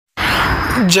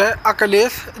जय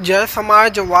अखिलेश, जय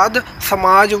समाजवाद।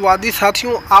 समाजवादी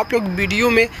साथियों, आप लोग वीडियो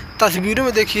में तस्वीरों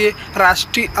में देखिए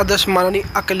राष्ट्रीय अध्यक्ष माननीय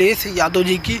अखिलेश यादव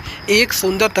जी की एक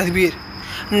सुंदर तस्वीर।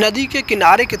 नदी के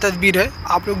किनारे की तस्वीर है,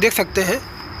 आप लोग देख सकते हैं,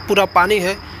 पूरा पानी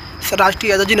है।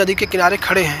 राष्ट्रीय अध्यक्ष जी नदी के किनारे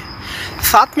खड़े हैं।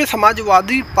 साथ में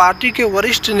समाजवादी पार्टी के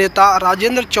वरिष्ठ नेता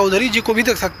राजेंद्र चौधरी जी को भी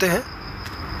देख सकते हैं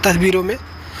तस्वीरों में।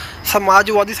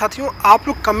 समाजवादी साथियों, आप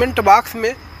लोग कमेंट बॉक्स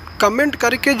में कमेंट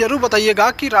करके ज़रूर बताइएगा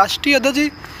कि राष्ट्रीय अध्यक्ष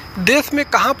जी देश में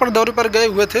कहाँ पर दौरे पर गए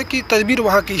हुए थे, कि तस्वीर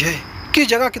वहाँ की है, किस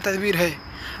जगह की तस्वीर है।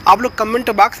 आप लोग कमेंट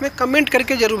बॉक्स में कमेंट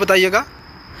करके ज़रूर बताइएगा।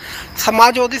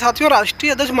 समाजवादी साथियों,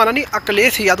 राष्ट्रीय अध्यक्ष माननीय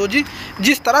अखिलेश यादव जी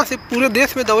जिस तरह से पूरे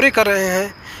देश में दौरे कर रहे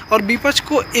हैं और विपक्ष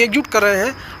को एकजुट कर रहे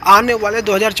हैं, आने वाले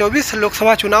 2024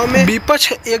 लोकसभा चुनाव में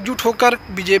विपक्ष एकजुट होकर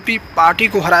बीजेपी पार्टी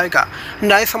को हराएगा।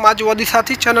 नए समाजवादी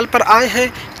साथी चैनल पर आए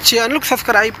हैं, चैनल को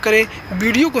सब्सक्राइब करें,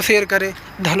 वीडियो को शेयर करें।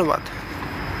 धन्यवाद।